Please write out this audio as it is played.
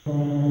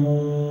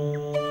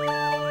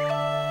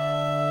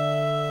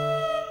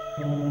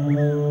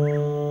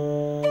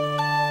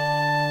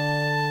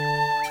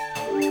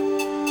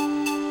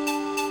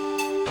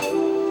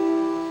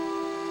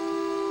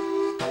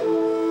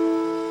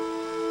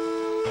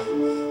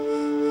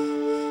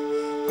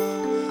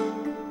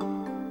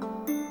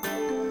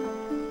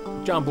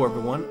John Boy,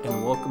 everyone,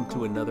 and welcome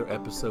to another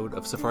episode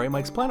of Safari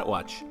Mike's Planet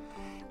Watch.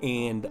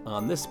 And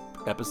on this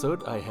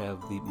episode, I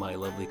have my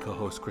lovely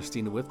co-host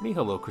Christina with me.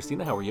 Hello,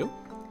 Christina. How are you?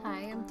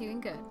 Hi, I'm doing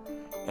good.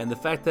 And the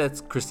fact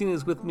that Christina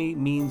is with me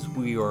means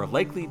we are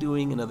likely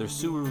doing another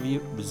zoo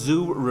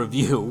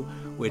review,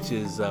 which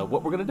is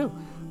what we're going to do.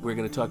 We're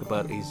going to talk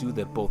about a zoo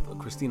that both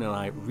Christina and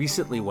I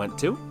recently went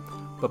to.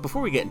 But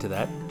before we get into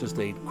that, just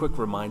a quick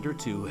reminder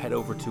to head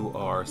over to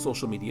our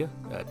social media.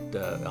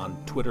 On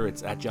Twitter,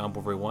 it's at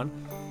JohnBovery1.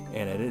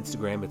 And at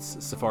Instagram, it's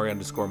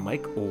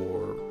Safari_Mike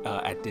or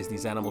at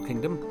Disney's Animal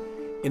Kingdom.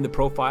 In the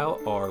profile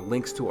are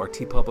links to our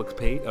TeePublic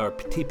page, our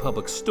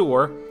TeePublic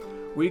store,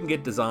 where you can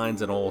get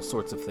designs and all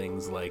sorts of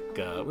things like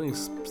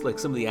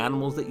some of the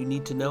animals that you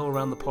need to know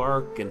around the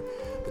park, and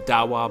the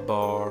Dawa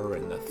Bar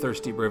and the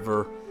Thirsty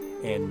River,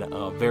 and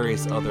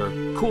various other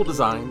cool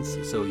designs,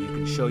 so you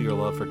can show your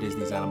love for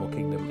Disney's Animal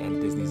Kingdom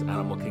and Disney's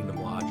Animal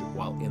Kingdom Lodge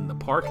while in the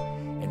park.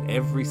 And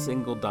every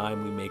single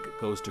dime we make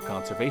goes to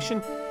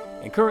conservation.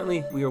 And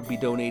currently, we will be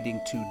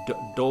donating to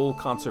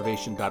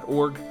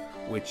doleconservation.org,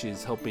 which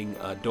is helping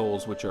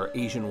doles, which are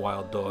Asian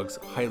wild dogs,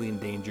 highly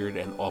endangered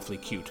and awfully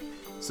cute.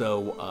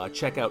 So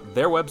check out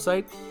their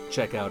website,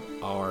 check out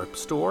our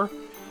store,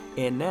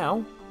 and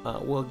now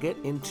we'll get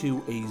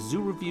into a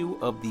zoo review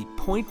of the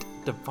Point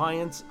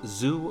Defiance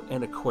Zoo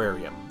and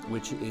Aquarium,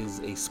 which is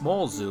a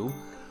small zoo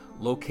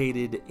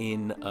located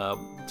in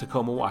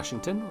Tacoma,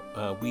 Washington.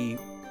 We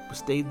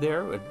stayed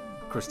there.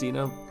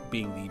 Christina,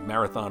 being the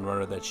marathon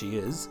runner that she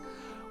is,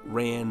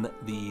 ran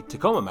the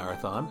Tacoma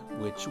Marathon,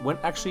 which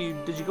actually,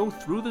 did you go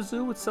through the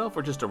zoo itself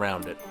or just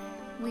around it?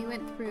 We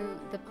went through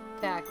the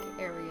back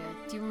area.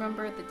 Do you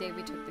remember the day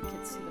we took the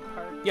kids to the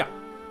park? Yeah.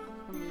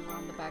 When we were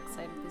on the back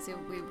side of the zoo,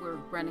 we were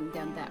running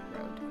down that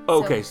road.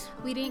 Okay. So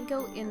we didn't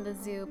go in the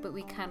zoo, but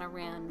we kind of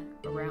ran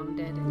around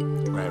it.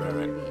 And Right.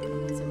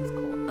 It was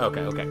cool.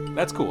 Okay.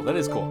 That's cool. That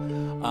is cool.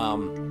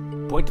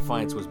 Point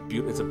Defiance was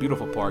it's a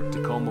beautiful park.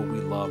 Tacoma we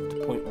loved.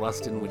 Point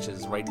Ruston, which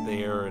is right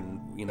there, and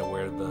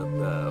where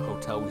the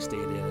hotel we stayed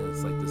in, and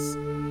it's like this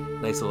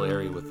nice little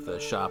area with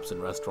shops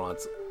and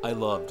restaurants. I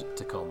loved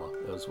Tacoma.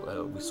 It was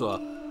we saw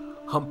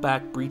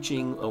humpback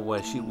breaching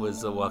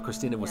while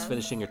Christina was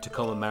finishing her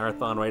Tacoma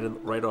Marathon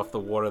right off the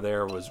water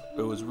there.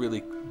 It was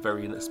really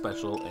very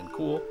special and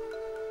cool.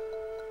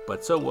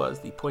 But so was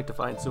the Point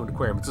Defiance Zoo and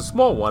Aquarium. It's a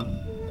small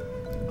one.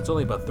 It's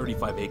only about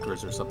 35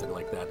 acres or something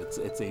like that.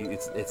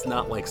 It's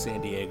not like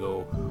San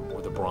Diego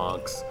or the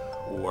Bronx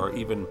or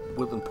even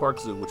Woodland Park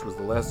Zoo, which was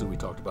the last zoo we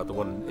talked about, the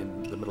one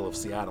in the middle of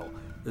Seattle.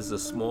 This is a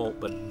small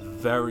but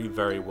very,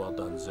 very well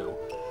done zoo.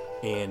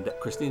 And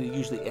Christina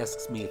usually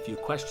asks me a few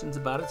questions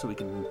about it so we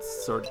can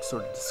sort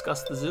of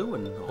discuss the zoo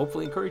and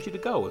hopefully encourage you to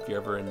go if you're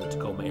ever in the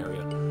Tacoma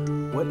area.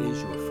 What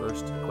is your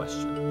first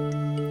question?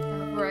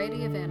 A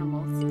variety of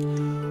animals.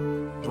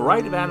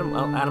 Variety of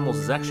animals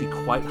is actually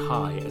quite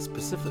high,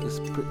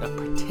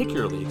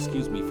 particularly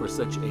for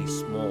such a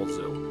small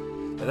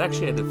zoo. It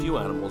actually had a few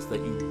animals that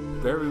you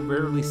very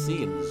rarely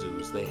see in the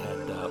zoos. They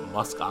had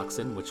musk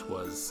oxen, which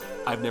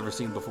I've never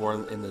seen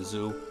before in the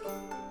zoo.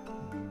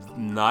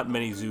 Not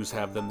many zoos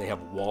have them. They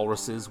have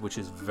walruses, which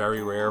is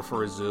very rare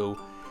for a zoo.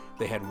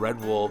 They had red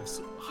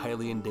wolves,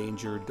 highly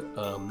endangered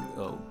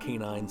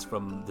canines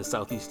from the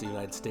southeast of the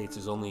United States.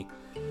 There's only,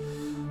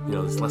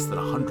 there's less than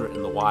 100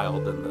 in the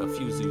wild, and a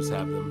few zoos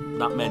have them.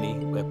 Not many.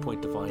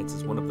 Point Defiance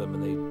is one of them,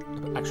 and they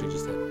actually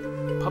just had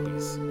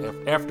puppies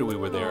after we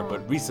were there,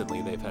 but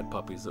recently they've had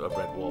puppies of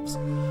red wolves.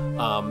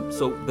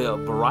 So the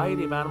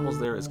variety of animals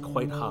there is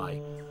quite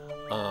high.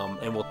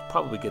 And we'll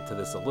probably get to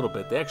this a little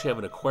bit. They actually have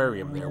an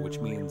aquarium there, which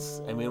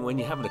means, when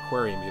you have an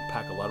aquarium, you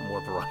pack a lot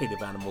more variety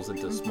of animals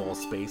into a small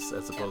space,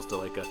 as opposed to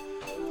like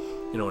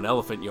an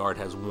elephant yard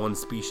has one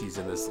species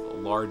in this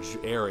large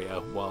area,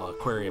 while an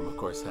aquarium, of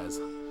course, has,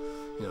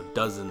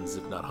 dozens,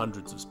 if not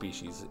hundreds of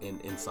species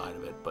inside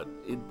of it. But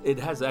it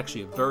has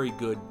actually a very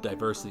good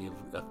diversity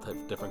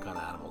of different kind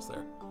of animals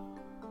there.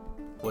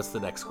 What's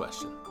the next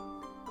question?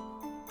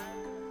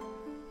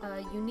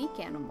 Unique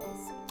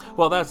animals.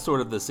 Well, that's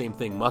sort of the same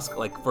thing.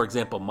 For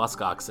example,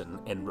 musk oxen,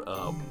 and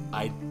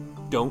I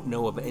don't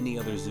know of any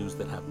other zoos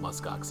that have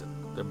musk oxen.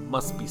 There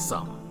must be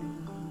some,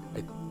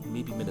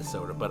 maybe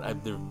Minnesota,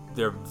 but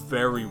they're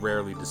very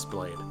rarely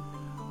displayed.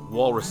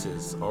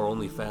 Walruses are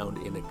only found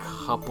in a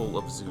couple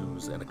of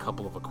zoos and a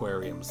couple of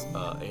aquariums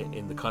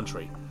in the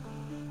country.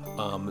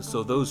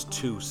 So those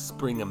two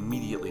spring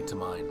immediately to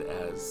mind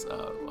as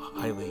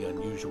highly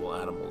unusual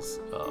animals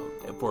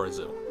for a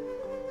zoo.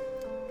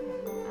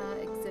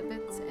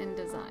 And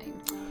design.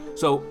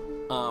 So,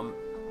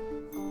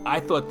 I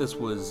thought this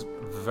was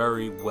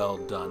very well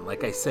done.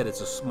 Like I said,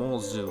 it's a small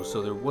zoo,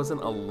 so there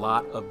wasn't a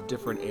lot of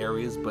different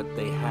areas, but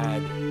they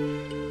had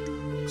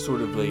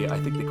sort of I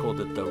think they called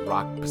it the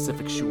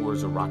Pacific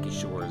Shores or Rocky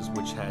Shores,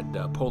 which had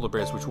polar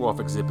bears, which were off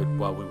exhibit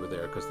while we were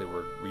there because they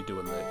were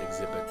redoing the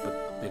exhibit,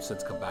 but they've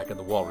since come back, and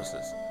the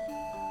walruses.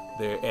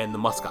 And the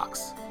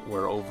muskox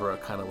were over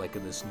kind of like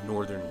in this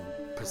northern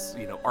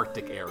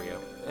Arctic area,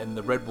 and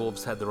the red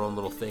wolves had their own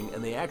little thing,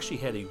 and they actually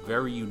had a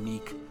very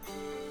unique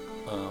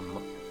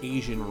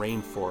Asian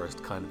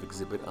rainforest kind of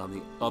exhibit on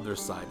the other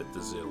side of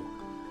the zoo.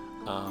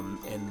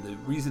 And the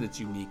reason it's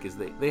unique is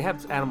they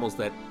have animals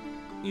that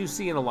you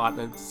see in a lot,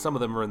 and some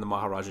of them are in the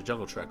Maharaja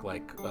Jungle Trek,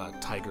 like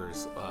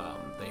tigers.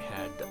 They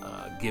had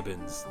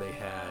gibbons. They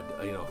had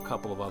a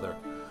couple of other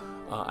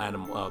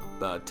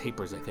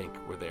tapirs, I think,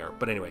 were there.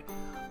 But anyway,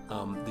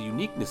 the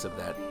uniqueness of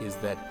that is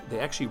that they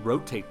actually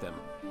rotate them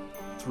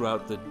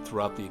throughout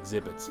the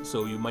exhibits.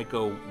 So you might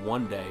go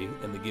one day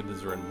and the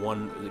gibbons are in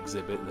one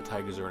exhibit and the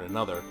tigers are in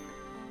another,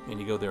 and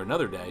you go there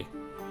another day,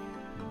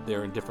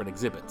 they're in different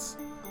exhibits.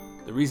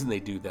 The reason they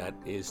do that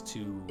is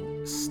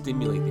to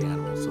stimulate the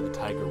animals. So the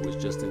tiger was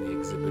just in the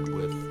exhibit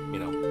with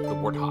the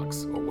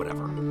warthogs or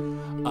whatever,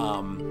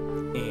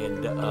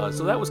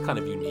 so that was kind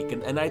of unique,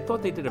 and I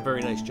thought they did a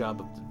very nice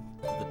job of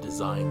the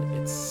design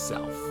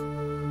itself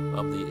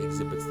of the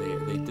exhibits.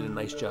 They did a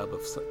nice job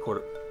of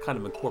kind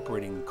of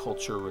incorporating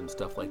culture and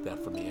stuff like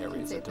that from the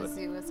areas into the it.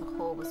 zoo as a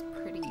whole was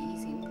pretty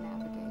easy to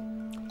navigate.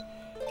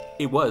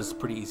 It was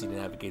pretty easy to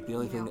navigate. The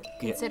only thing,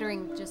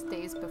 considering just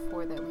days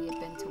before that we had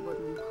been to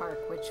Woodland Park,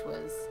 which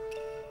was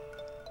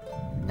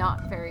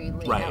not very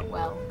laid out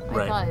well.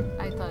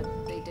 I thought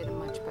they did a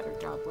much better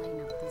job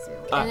laying out the zoo,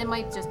 and it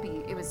might just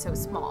be it was so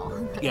small.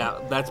 Yeah,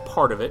 that's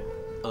part of it.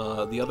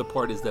 The other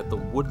part is that the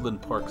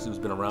Woodland Park Zoo's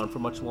been around for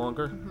much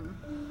longer.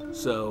 Mm-hmm.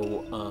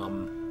 So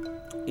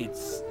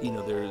it's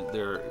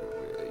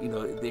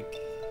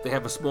they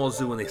have a small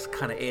zoo and they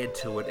kind of add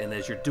to it, and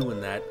as you're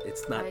doing that,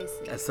 it's not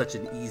as such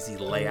an easy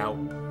layout.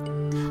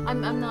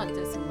 I'm not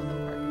dissing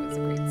Woodland Park. It was a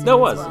great zoo. No,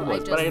 it was, well.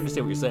 but I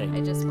understand what you're saying. I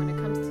just, when it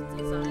comes to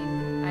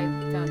design, I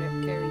found it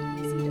very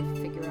easy to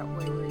figure out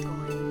where we're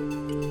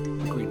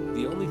going. Agreed.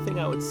 The only thing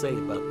I would say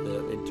about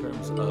in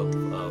terms of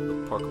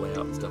the park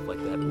layout and stuff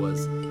like that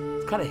was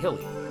it's kind of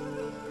hilly.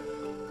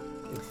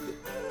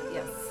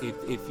 Yes.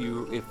 If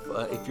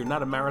you're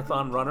not a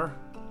marathon runner,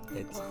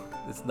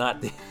 it's not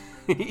the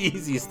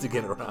easiest to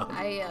get around.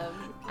 I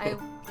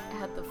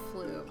had the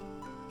flu.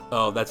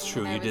 Oh, that's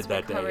true. You did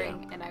that day, yeah.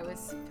 And I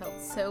felt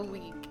so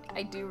weak.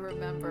 I do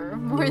remember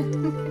more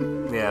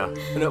than. Yeah,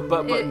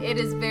 but it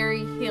is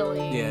very hilly.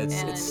 Yeah,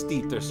 it's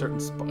steep. There's certain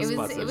spots.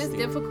 It was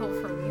difficult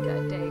for me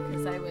that day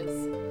because I was.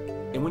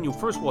 And when you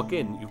first walk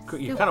in,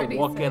 you kind of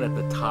walk in at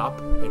the top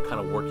and kind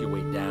of work your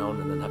way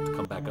down, and then have to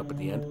come back up at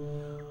the end.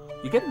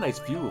 You get a nice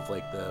view of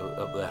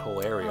of that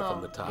whole area from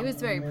the top. It was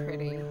very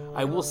pretty.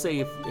 I will say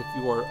if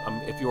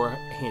you're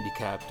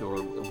handicapped or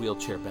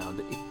wheelchair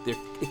bound,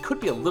 it could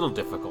be a little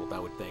difficult. I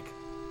would think.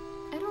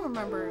 I don't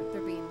remember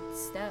there being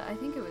steps. I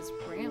think it was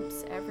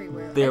ramps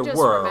everywhere. There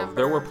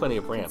were plenty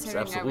of ramps.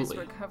 Absolutely.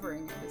 I was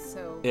recovering. It was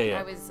so.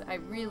 Yeah. I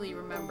really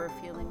remember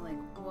feeling like,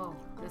 whoa,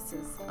 this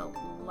is a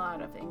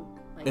lot of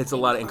it's a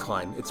lot of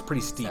incline. It's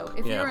pretty steep. So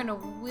if you're in a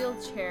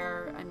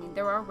wheelchair, I mean,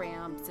 there are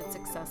ramps. It's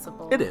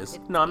accessible. It is.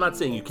 No, I'm not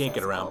saying you can't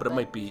get around, but it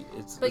might be.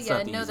 But it's yeah,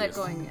 not the know easiest.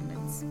 that going in,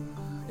 it's.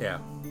 Yeah.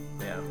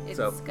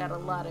 It's got a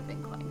lot of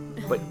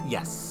incline. But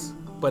yes,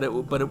 but it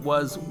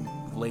was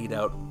laid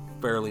out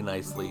fairly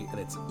nicely, and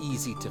it's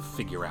easy to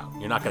figure out.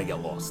 You're not going to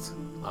get lost.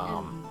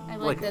 I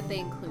like that they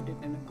included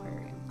an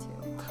aquarium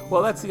too.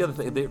 Well, that's the other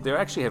thing. They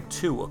actually have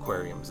 2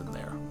 aquariums in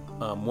there.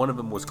 One of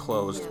them was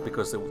closed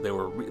because they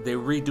were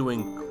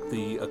redoing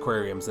the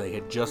aquariums. They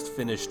had just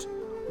finished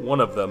one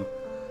of them,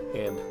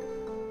 and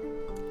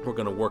we're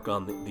going to work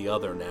on the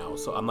other now.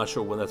 So I'm not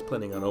sure when that's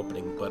planning on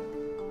opening, but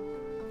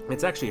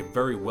it's actually a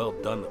very well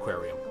done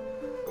aquarium.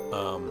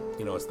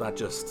 It's not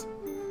just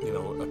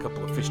a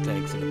couple of fish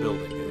tanks in a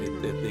building.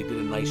 They did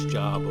a nice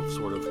job of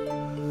sort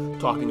of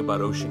talking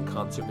about ocean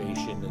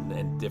conservation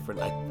and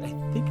different. I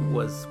think it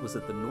was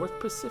it the North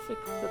Pacific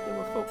that they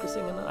were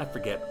focusing on? I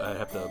forget. I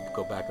have to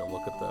go back and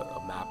look at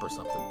a map or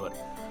something. But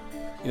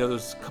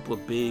there's a couple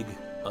of big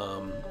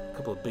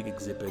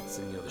exhibits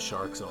and the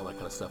sharks and all that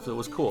kind of stuff. So it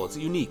was cool. It's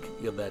unique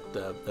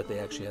that they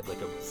actually had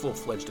like a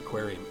full-fledged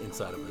aquarium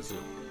inside of the zoo.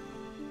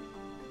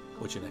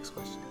 What's your next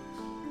question?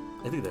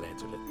 I think that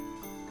answered it.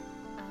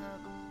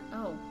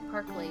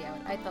 Park layout.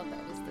 I thought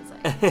that was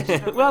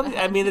design. Well,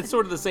 I mean, it's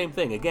sort of the same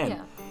thing. Again,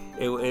 yeah.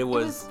 it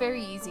was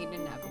very easy to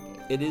navigate.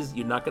 It is.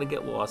 You're not going to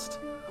get lost,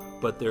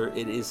 but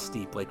it is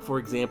steep. Like for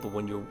example,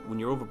 when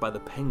you're over by the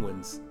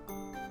penguins,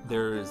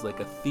 there is like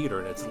a theater,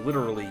 and it's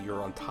literally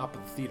you're on top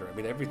of the theater. I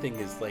mean, everything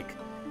is like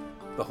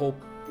the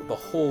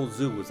whole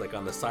zoo is like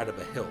on the side of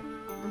a hill.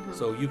 Mm-hmm.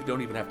 So you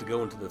don't even have to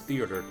go into the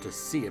theater to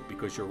see it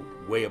because you're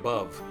way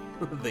above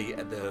the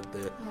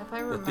if I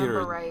remember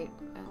theater. Right,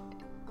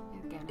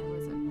 again, I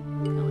wasn't.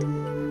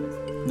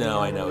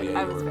 No, I know.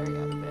 Yeah, I was very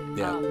out of it.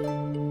 Yeah.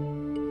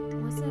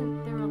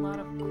 Wasn't there a lot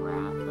of a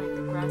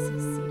grassy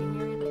seating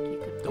area, like you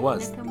could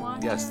picnic and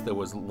watch? Yes, there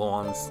was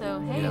lawns. So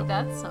hey,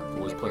 that's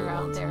something if you're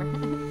out there.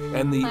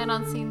 And plan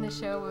on seeing the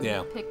show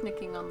of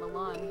picnicking on the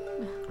lawn.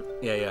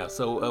 Yeah.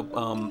 So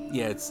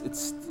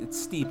it's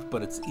steep,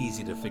 but it's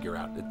easy to figure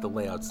out. The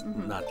layout's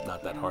not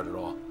that hard at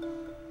all.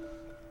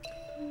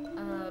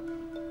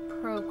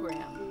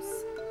 Programs.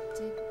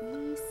 Did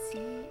we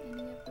see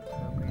any of the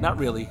programs? Not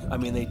really. I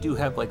mean, they do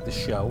have like the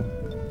show.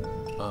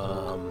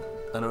 I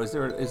don't know. Is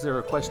there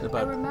a question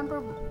about? I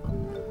remember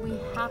we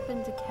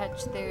happened to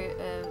catch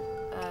a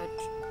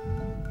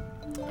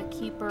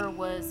keeper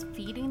was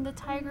feeding the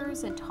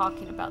tigers and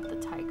talking about the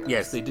tigers.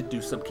 Yes, they did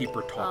do some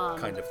keeper talk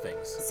kind of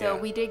things. So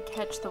we did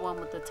catch the one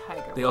with the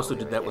tiger. They also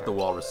did that with the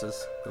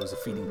walruses. There was a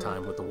feeding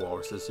time with the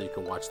walruses, so you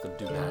could watch them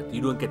do that.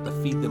 You don't get to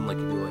feed them like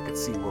you do like at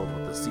SeaWorld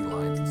with the sea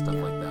lions and stuff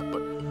like that,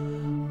 but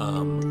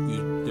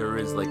there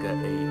is like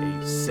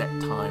a set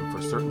time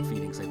for certain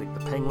feedings. I think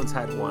the penguins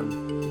had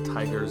one, the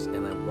tigers,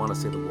 and I want to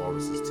say the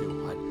walruses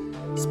too had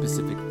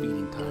specific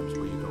feeding times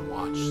where you can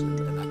watch and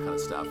that kind of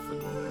stuff.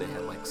 And they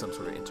had like some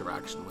sort of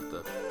interaction with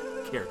the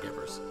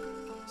caregivers.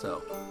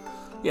 So,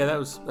 yeah,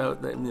 that's.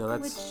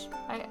 Which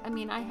I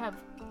mean, I have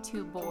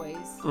two boys,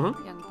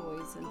 young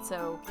boys, and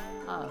so,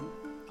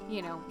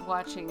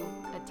 watching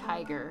a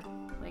tiger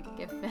like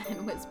give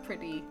in was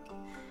pretty.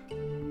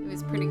 It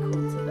was pretty cool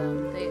to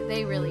them.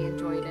 They really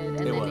enjoyed it. And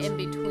then in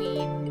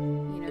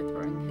between,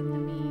 throwing him the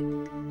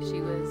meat, she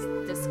was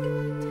just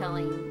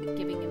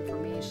giving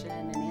information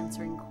and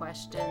answering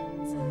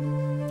questions.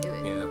 And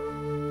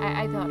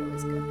I thought it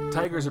was good.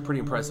 Tigers are pretty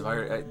impressive.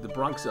 The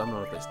Bronx, I don't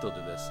know if they still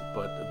do this,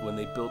 but when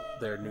they built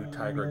their new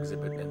tiger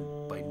exhibit, and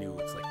by new,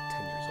 it's like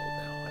 10 years old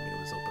now. I mean, it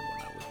was open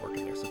when I was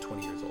working there, so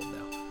 20 years old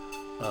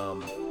now.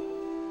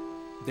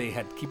 They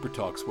had keeper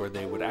talks where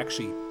they would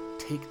actually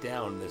take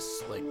down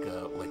this like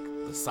the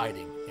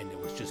siding, and it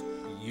was just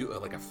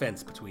like a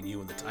fence between you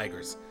and the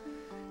tigers,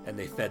 and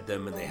they fed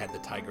them, and they had the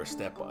tiger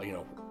step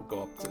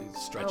go up to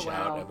stretch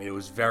out. I mean, it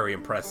was very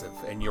impressive,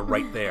 and you're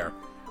right there.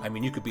 I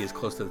mean, you could be as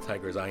close to the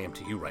tiger as I am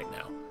to you right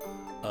now.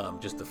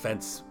 Just the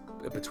fence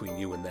between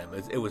you and them.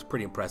 It was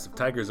pretty impressive.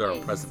 Tigers are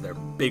impressive. They're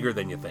bigger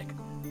than you think.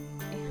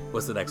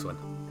 What's the next one?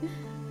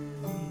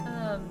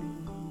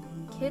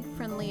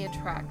 Kid-friendly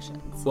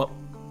attractions. Well,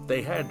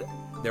 they had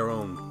their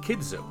own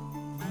kid zoo.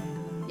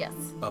 Yes.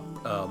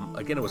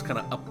 Again, it was kind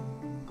of up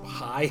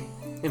high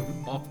and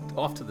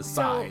off to the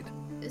side.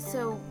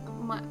 So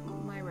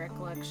my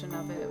recollection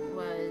of it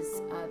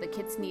was the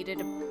kids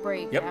needed a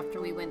break after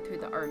we went through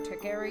the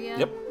Arctic area,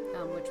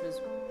 which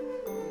was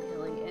really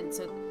hilly, and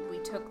so we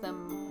took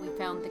them. We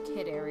found the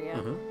kid area.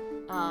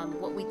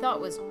 What we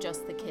thought was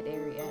just the kid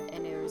area,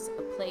 and there's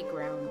a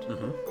playground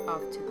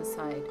off to the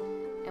side,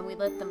 and we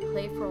let them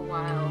play for a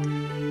while,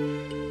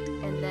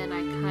 and then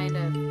I kind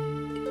of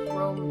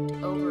roamed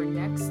over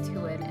next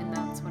to it, and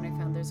that's when I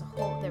found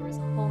there was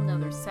a whole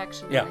nother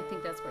section, and I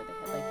think that's where they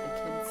had like the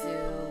kids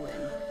zoo,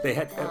 and they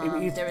had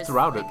there was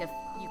throughout like it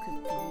you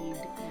could feed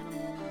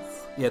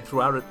animals. Yeah,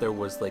 throughout it there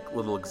was like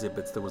little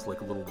exhibits. There was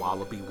like a little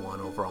wallaby one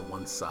over on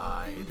one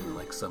side, and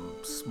like some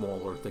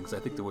smaller things. I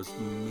think there was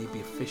maybe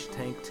a fish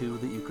tank too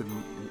that you could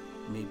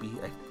maybe.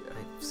 I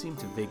seem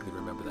to vaguely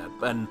remember that,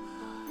 but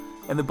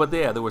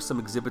there were some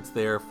exhibits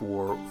there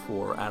for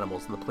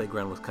animals, and the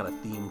playground was kind of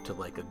themed to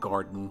like a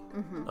garden,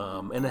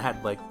 and it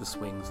had like the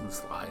swings and the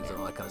slides and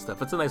all that kind of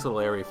stuff. It's a nice little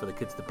area for the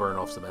kids to burn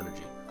off some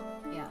energy.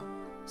 Yeah.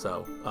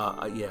 So,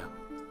 yeah.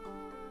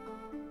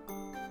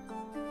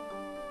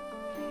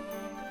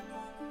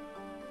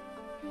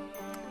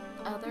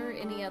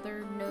 Any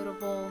other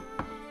notable?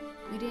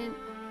 We didn't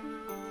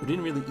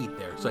really eat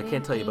there, so I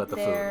can't tell you about the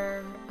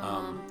food.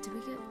 Did we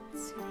get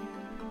souvenir?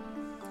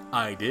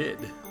 I did.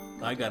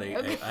 I got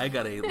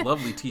a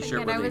lovely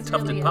T-shirt with a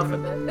Tufted really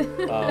Puffin.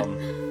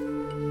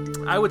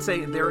 I would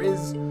say there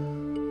is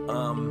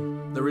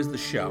the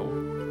show.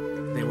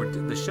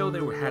 The show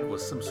they had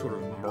was some sort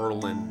of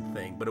Merlin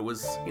thing, but it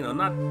was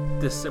not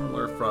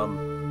dissimilar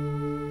from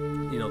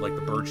like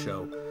the bird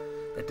show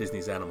at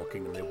Disney's Animal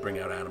Kingdom. They would bring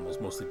out animals,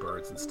 mostly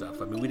birds and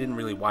stuff. I mean, we didn't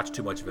really watch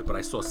too much of it, but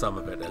I saw some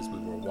of it as we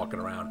were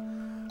walking around.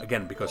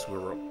 Again, because we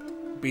were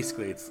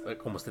basically it's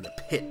like almost in a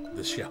pit,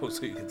 the show,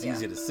 so it's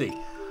easy to see.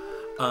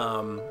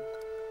 But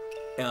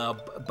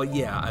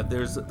yeah,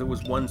 there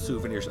was one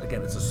souvenir.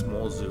 Again, it's a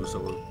small zoo,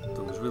 so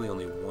there was really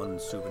only one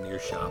souvenir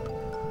shop.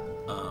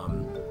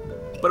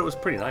 But it was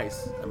pretty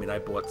nice. I mean, I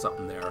bought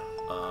something there.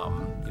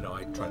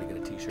 I try to get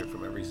a T-shirt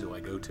from every zoo I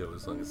go to,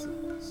 as long as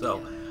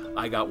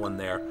I got one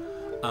there.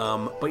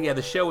 But yeah,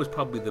 the show was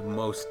probably the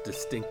most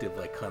distinctive,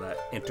 like kind of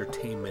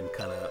entertainment,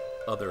 kind of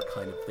other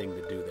kind of thing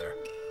to do there.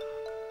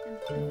 And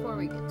before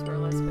we get to our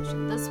last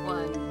question, this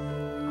one,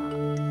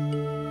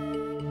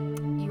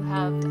 you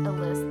have a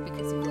list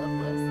because you love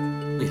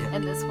lists,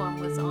 and this one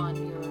was on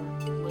your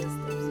list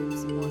of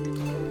zoos you wanted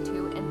to go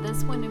to, and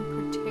this one in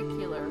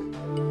particular,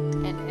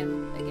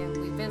 and again,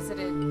 we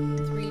visited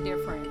 3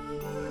 different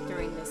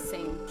during this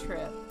same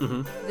trip.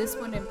 This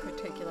one in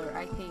particular,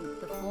 I think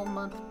the full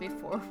month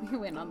before we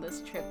went on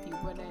this trip, you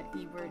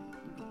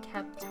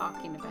kept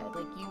talking about it,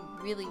 like you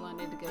really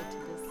wanted to go to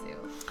this zoo.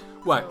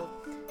 Why? So,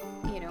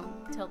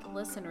 tell the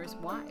listeners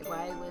why.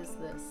 Why was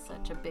this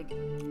such a big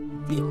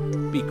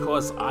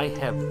Because I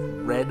have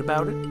read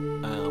about it,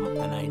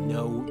 and I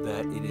know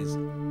that it is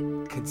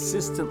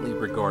consistently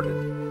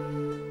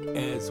regarded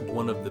as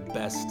one of the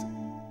best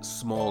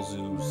small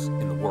zoos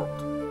in the world.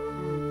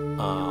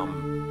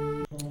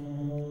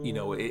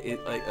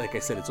 Like I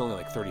said, it's only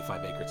like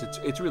 35 acres.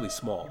 It's really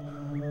small.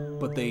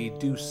 but they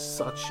do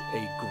such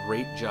a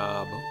great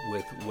job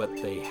with what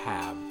they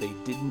have. They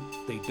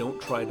don't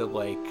try to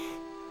like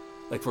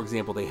for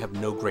example, they have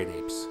no great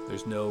apes.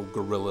 There's no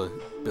gorilla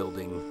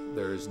building.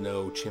 There's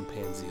no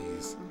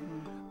chimpanzees.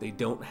 Mm-hmm. They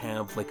don't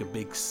have like a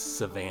big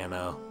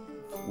savanna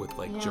with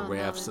like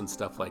giraffes and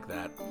stuff like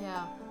that.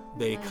 Yeah.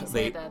 They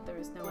say that there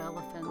is no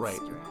elephants, right.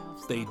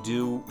 Giraffes. They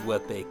do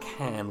what they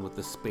can with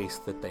the space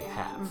that they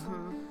have.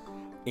 Mm-hmm.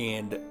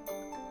 And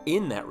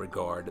in that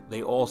regard,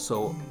 they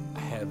also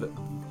have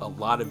a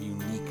lot of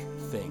unique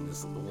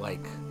things,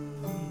 like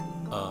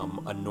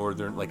a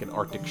northern, like an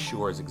Arctic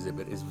Shores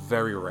exhibit is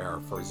very rare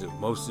for a zoo.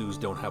 Most zoos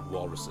don't have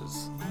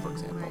walruses, for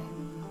example.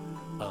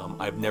 Right.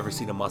 I've never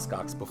seen a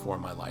muskox before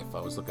in my life.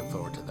 I was looking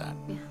forward to that.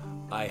 Yeah.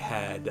 I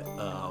had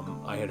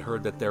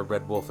heard that their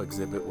red wolf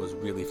exhibit was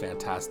really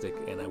fantastic,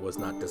 and I was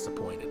not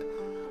disappointed.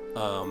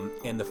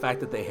 And the fact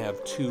that they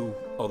have two,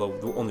 although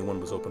the only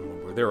one was open when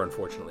we were there,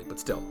 unfortunately, but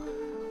still,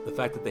 the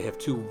fact that they have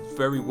two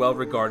very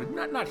well-regarded,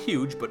 not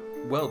huge, but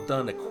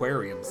well-done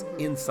aquariums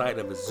inside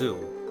of a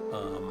zoo.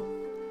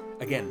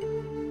 Again,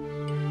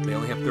 they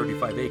only have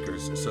 35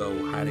 acres,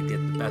 so how to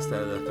get the best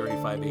out of the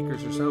 35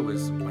 acres or so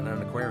is run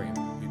an aquarium.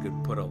 You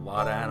could put a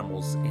lot of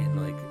animals in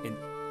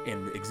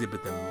and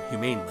exhibit them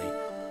humanely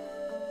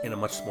in a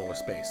much smaller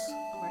space.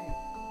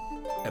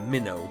 Right. A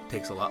minnow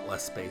takes a lot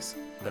less space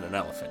than an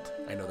elephant.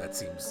 I know that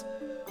seems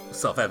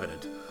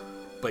self-evident,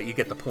 but you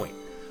get the point.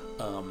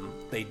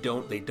 They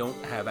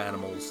don't have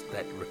animals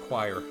that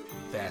require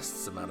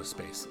vast amount of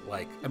space.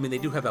 They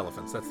do have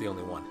elephants. That's the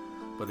only one,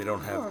 but they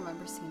don't have. I don't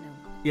remember seeing them.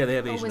 Yeah, they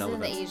have Asian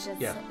elephants.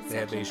 They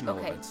have Asian okay,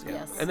 elephants. Yeah,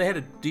 yes. and they had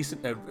a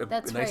decent,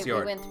 That's a nice right.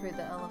 yard. We went through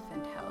the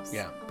elephant house.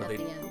 Yeah, but at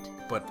the end.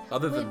 But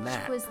other than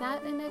that, was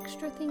that an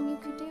extra thing you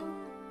could do?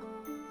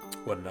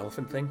 What, an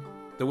elephant thing?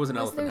 There was an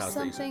elephant house.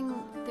 There was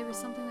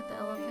something with the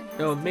elephant house.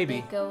 No, maybe.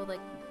 Did they go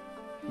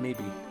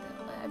maybe.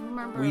 I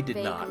remember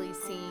vaguely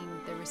seeing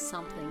there was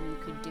something you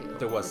could do.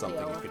 There was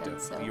something you could do.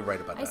 So you're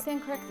right about that. I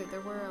stand corrected.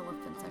 There were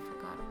elephants. I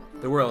forgot about that.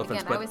 There were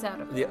elephants, Again, but I was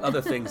out of the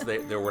other things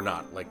there were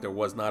not. Like there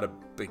was not a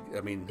big.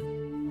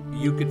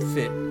 You could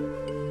fit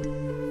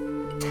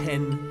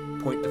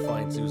 10 Point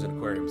Defiance zoos and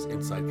aquariums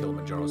inside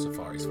Kilimanjaro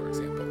safaris, for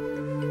example.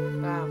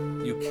 Wow.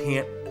 You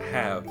can't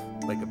have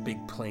like a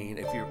big plane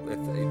if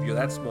you're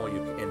that small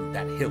and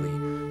that hilly.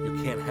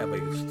 You can't have a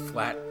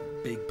flat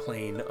big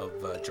plane of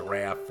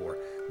giraffe or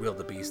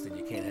wildebeest, and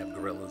you can't have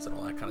gorillas and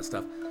all that kind of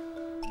stuff.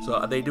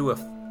 So they do a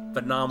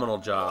phenomenal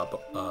job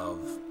of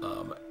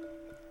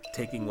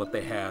taking what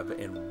they have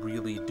and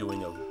really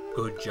doing a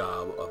good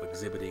job of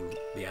exhibiting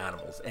the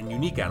animals, and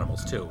unique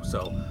animals too.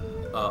 So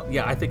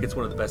I think it's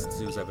one of the best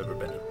zoos I've ever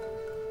been in.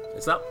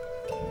 It's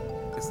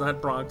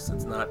not Bronx,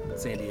 it's not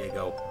San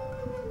Diego,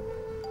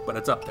 but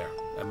it's up there.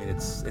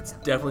 It's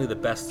definitely the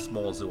best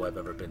small zoo I've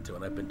ever been to,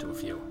 and I've been to a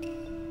few.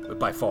 But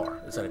by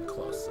far, it's not even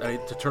close.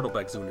 The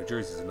Turtleback Zoo in New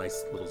Jersey is a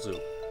nice little zoo.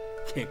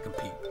 Can't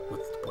compete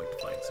with the Point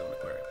Defiance Zoo and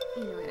Aquarium.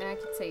 And I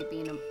could say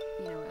being as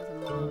a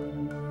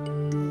mom,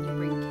 when you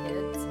bring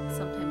kids,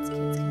 sometimes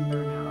kids can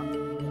burn out on the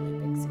really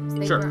big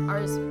zoos. Sure.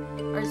 Ours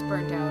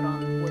burned out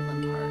on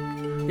Woodland Park,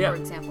 for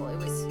example. It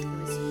was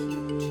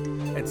huge.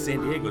 And San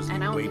Diego's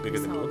way bigger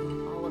than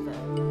Woodland. All of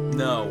it.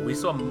 No, we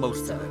saw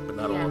most of it, but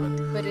not all of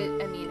it. But it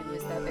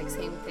was that big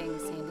same thing.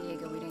 San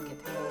Diego, we didn't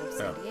get to go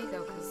San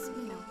Diego because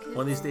kids.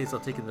 One of these days I'll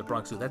take you to the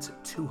Bronx Zoo. That's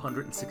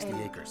 260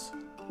 acres.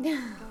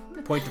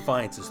 Point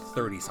Defiance is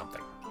 30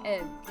 something.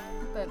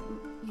 But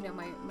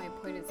my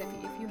point is, if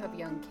you have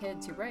young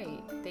kids, you're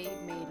right. They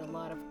made a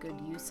lot of good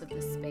use of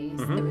the space.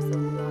 Mm-hmm. There was a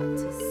lot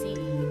to see,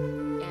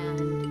 and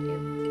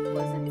it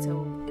wasn't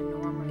so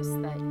enormous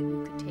that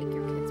you could take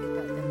your kids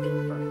without them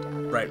being burnt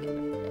out. Right. At the end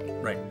of the day.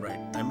 Right.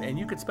 And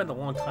you could spend a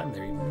long time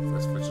there, even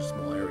if it's a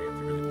small area, if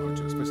you really wanted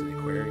to, especially the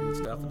aquarium and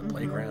stuff, and the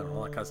playground and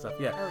all that kind of stuff.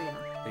 Yeah. Oh yeah.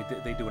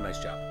 They do a nice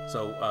job.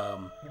 So I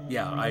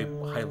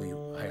highly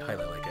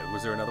like it.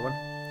 Was there another one?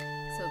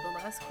 So the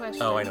last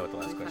question. Oh, I know what the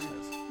last question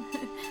is.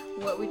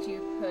 What would you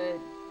put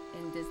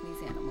in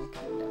Disney's Animal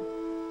Kingdom?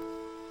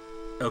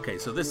 Okay,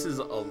 so this is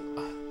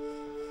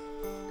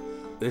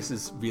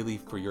really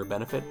for your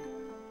benefit,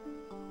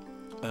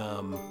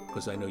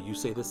 because I know you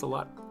say this a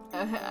lot.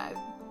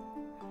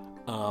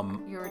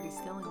 You're already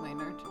stealing mine,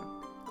 aren't you?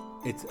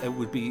 It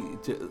would be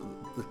to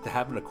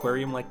have an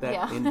aquarium like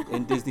that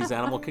in Disney's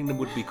Animal Kingdom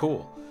would be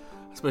cool,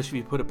 especially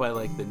if you put it by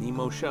like the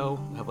Nemo show,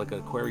 have like an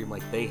aquarium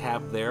like they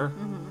have there.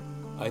 Mm-hmm.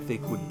 I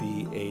think would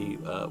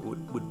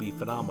be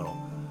phenomenal.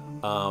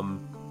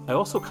 I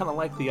also kind of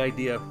like the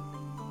idea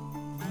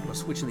of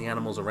switching the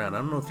animals around. I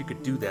don't know if you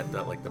could do that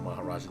like the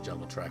Maharaja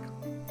Jungle Trek,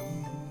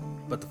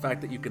 but the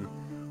fact that you can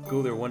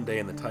go there one day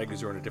and the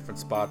tigers are in a different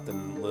spot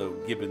than the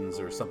gibbons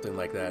or something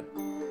like that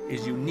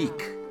is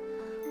unique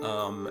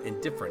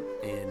and different.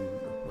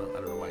 I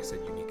don't know why I said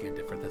unique and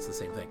different. That's the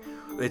same thing.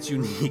 It's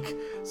unique.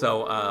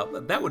 So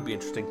that would be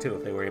interesting too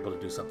if they were able to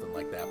do something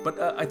like that. But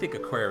I think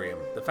aquarium,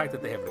 the fact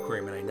that they have an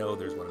aquarium, and I know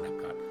there's one in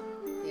Epcot.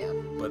 Yeah.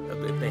 But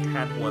if they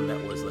had one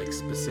that was like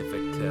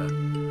specific to,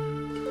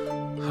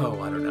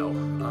 I don't know.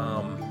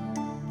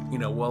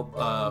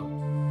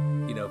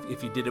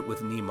 If you did it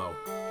with Nemo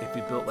if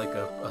you built like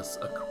a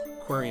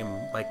aquarium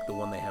like the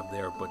one they have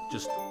there, but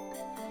just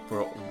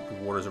for the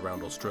waters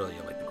around Australia,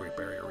 like the Great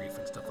Barrier Reef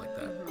and stuff like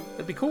that,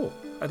 that'd be cool.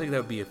 I think that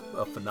would be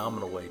a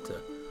phenomenal way to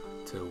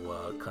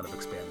kind of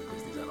expand the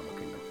Disney's Animal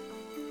Kingdom.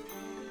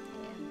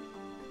 Yeah,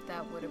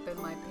 that would have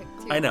been my pick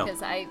too. I know.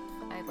 Because I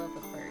love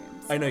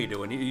aquariums. I know you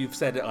do, and you've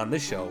said on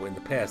this show in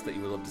the past that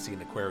you would love to see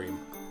an aquarium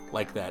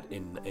like that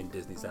in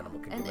Disney's Animal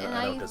Kingdom. And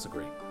I don't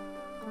disagree.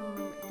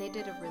 They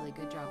did a really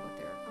good job with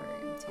their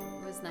aquarium too.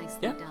 It was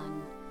nicely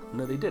done.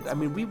 No, they did. I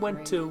mean, we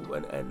went to,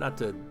 and not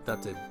to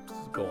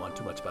go on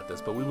too much about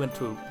this, but we went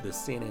to the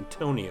San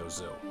Antonio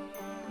Zoo,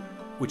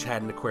 which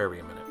had an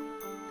aquarium in it.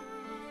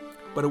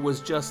 But it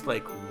was just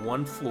like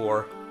one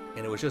floor,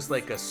 and it was just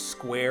like a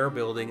square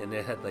building, and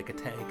it had like a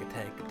tank.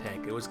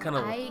 It was kind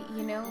of,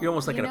 you're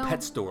almost like in a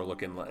pet store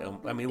looking.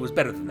 I mean, it was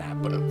better than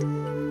that,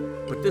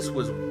 but this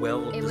was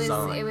well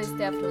designed. It was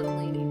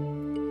definitely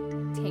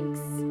tanks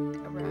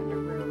around a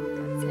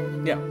room at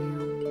San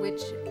Antonio,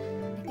 which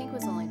I think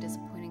was only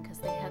disappointing because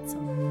they had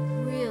some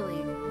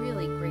really,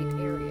 really great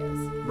areas.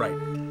 Right.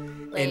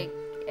 Like,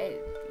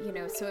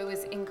 so it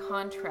was in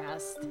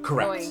contrast.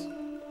 Correct.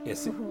 Going,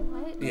 yes.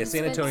 What? Yeah,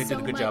 San Antonio did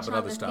a good job with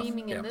other stuff.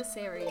 Theming in this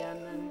area,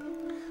 and then.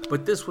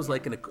 But this was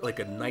like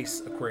a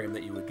nice aquarium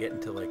that you would get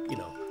into, like,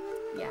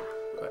 Yeah.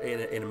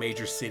 In a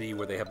major city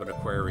where they have an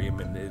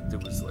aquarium, and there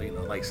was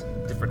nice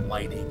different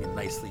lighting and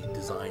nicely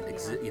designed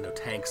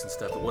tanks and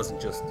stuff. It wasn't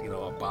just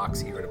a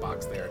box here and a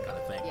box there kind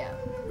of thing. Yeah.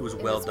 It was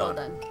well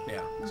done.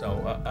 Yeah.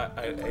 So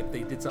if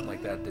they did something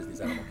like that at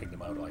Disney's Animal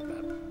Kingdom, I would like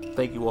that.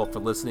 Thank you all for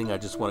listening. I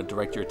just want to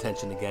direct your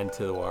attention again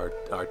to our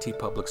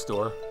TeePublic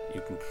store.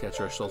 You can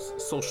catch our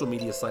social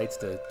media sites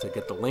to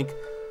get the link.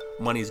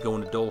 Money's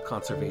going to Dole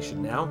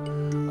Conservation now.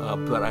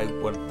 But I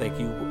want to thank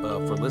you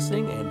for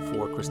listening, and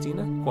for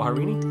Christina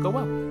Quaharini, go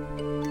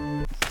well.